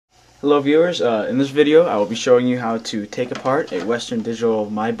Hello viewers, in this video I will be showing you how to take apart a Western Digital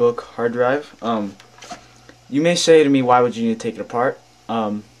MyBook hard drive. You may say to me, why would you need to take it apart?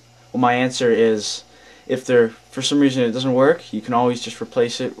 Well, my answer is, if for some reason it doesn't work, you can always just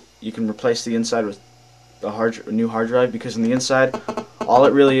replace it. You can replace the inside with a new hard drive, because in the inside all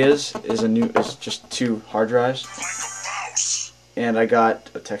it really is just two hard drives. And I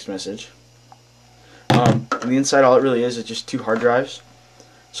got a text message. In the inside all it really is just two hard drives.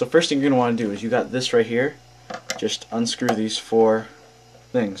 So first thing you're going to want to do is, you got this right here, just unscrew these four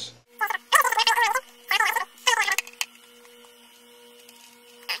things.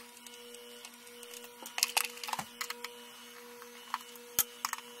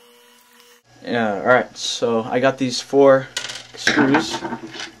 Alright, so I got these four screws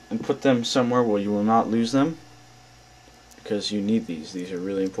and put them somewhere where you will not lose them, because you need these. These are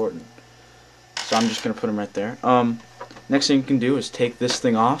really important. So I'm just going to put them right there. Next thing you can do is take this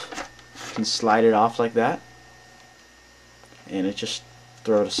thing off. You can slide it off like that, and just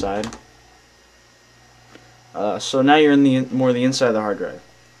throw it aside. So now you're in the inside of the hard drive.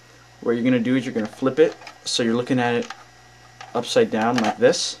 What you're going to do is you're going to flip it so you're looking at it upside down like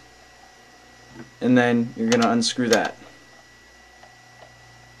this, and then you're going to unscrew that.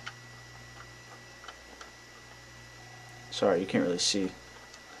 Sorry, you can't really see.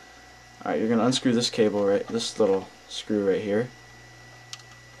 Alright, you're going to unscrew this cable, this little screw right here.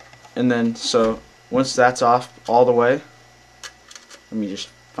 And then, so once that's off all the way, let me just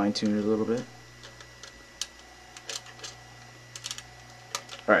fine tune it a little bit.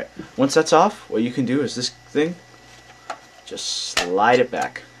 Alright, once that's off, what you can do is this thing, just slide it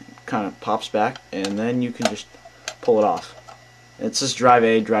back. It kind of pops back, and then you can just pull it off. And it says drive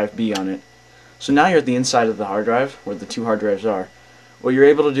A, drive B on it. So now you're at the inside of the hard drive, where the two hard drives are. What you're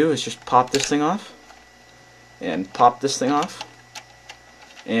able to do is just pop this thing off, and pop this thing off,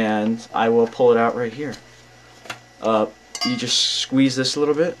 and I will pull it out right here. You just squeeze this a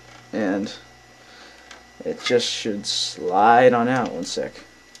little bit, and it just should slide on out. One sec.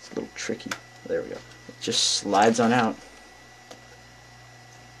 It's a little tricky. There we go. It just slides on out.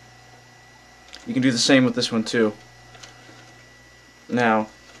 You can do the same with this one too. Now,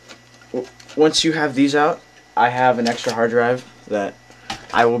 once you have these out, I have an extra hard drive that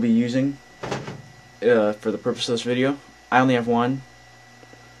I will be using for the purpose of this video. I only have one,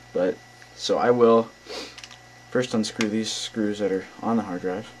 so I will first unscrew these screws that are on the hard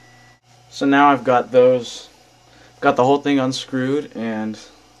drive. So now I've got the whole thing unscrewed and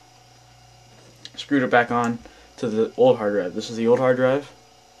screwed it back on to the old hard drive. This is the old hard drive.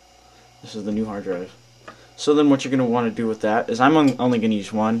 This is the new hard drive. So then what you're going to want to do with that is, I'm only going to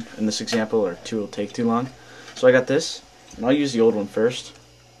use one in this example, or two will take too long. So I got this, and I'll use the old one first.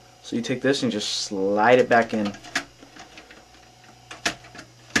 So you take this and just slide it back in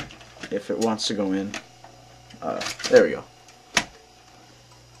if it wants to go in. There we go.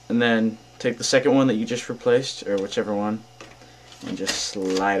 And then take the second one that you just replaced, or whichever one, and just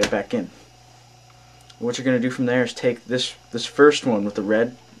slide it back in. What you're going to do from there is take this first one with the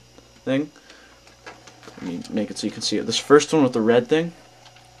red thing. Let me make it so you can see it. This first one with the red thing,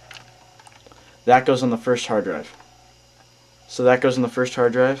 that goes on the first hard drive. So that goes on the first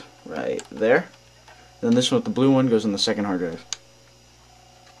hard drive right there. Then this one with the blue one goes on the second hard drive.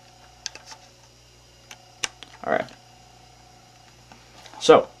 Alright.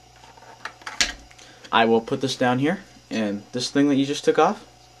 So I will put this down here, and this thing that you just took off,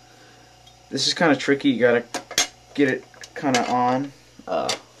 this is kind of tricky. You gotta get it kind of on.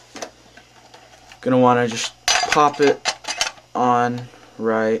 Gonna want to just pop it on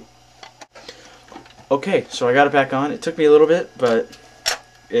right. Okay, so I got it back on. It took me a little bit, but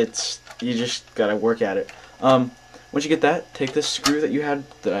you just gotta work at it. Once you get that, take this screw that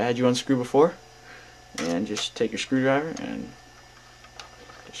I had you unscrew before, and just take your screwdriver and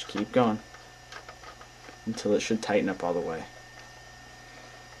just keep going until it should tighten up all the way.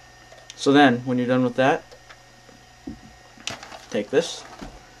 So then, when you're done with that, take this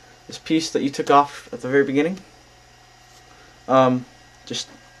piece that you took off at the very beginning. Just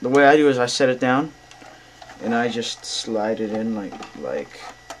the way I do is I set it down, and I just slide it in like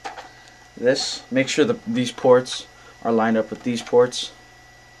this. Make sure these ports are lined up with these ports.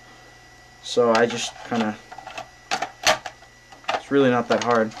 So I just kind of, it's really not that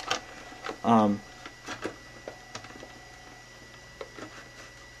hard.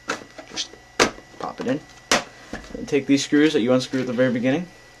 Just pop it in. And take these screws that you unscrewed at the very beginning,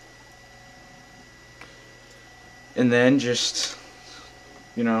 and then just,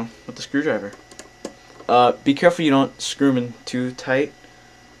 with the screwdriver. Be careful you don't screw them in too tight,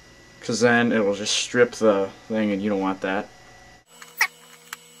 because then it'll just strip the thing, and you don't want that.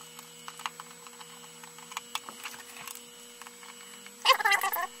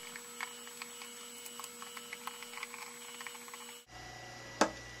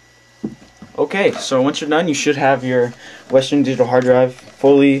 Okay, so once you're done, you should have your Western Digital hard drive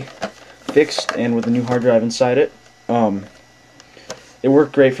fully fixed and with a new hard drive inside it. It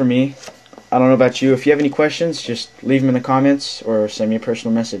worked great for me. I don't know about you. If you have any questions, just leave them in the comments or send me a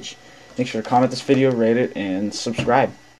personal message. Make sure to comment this video, rate it, and subscribe.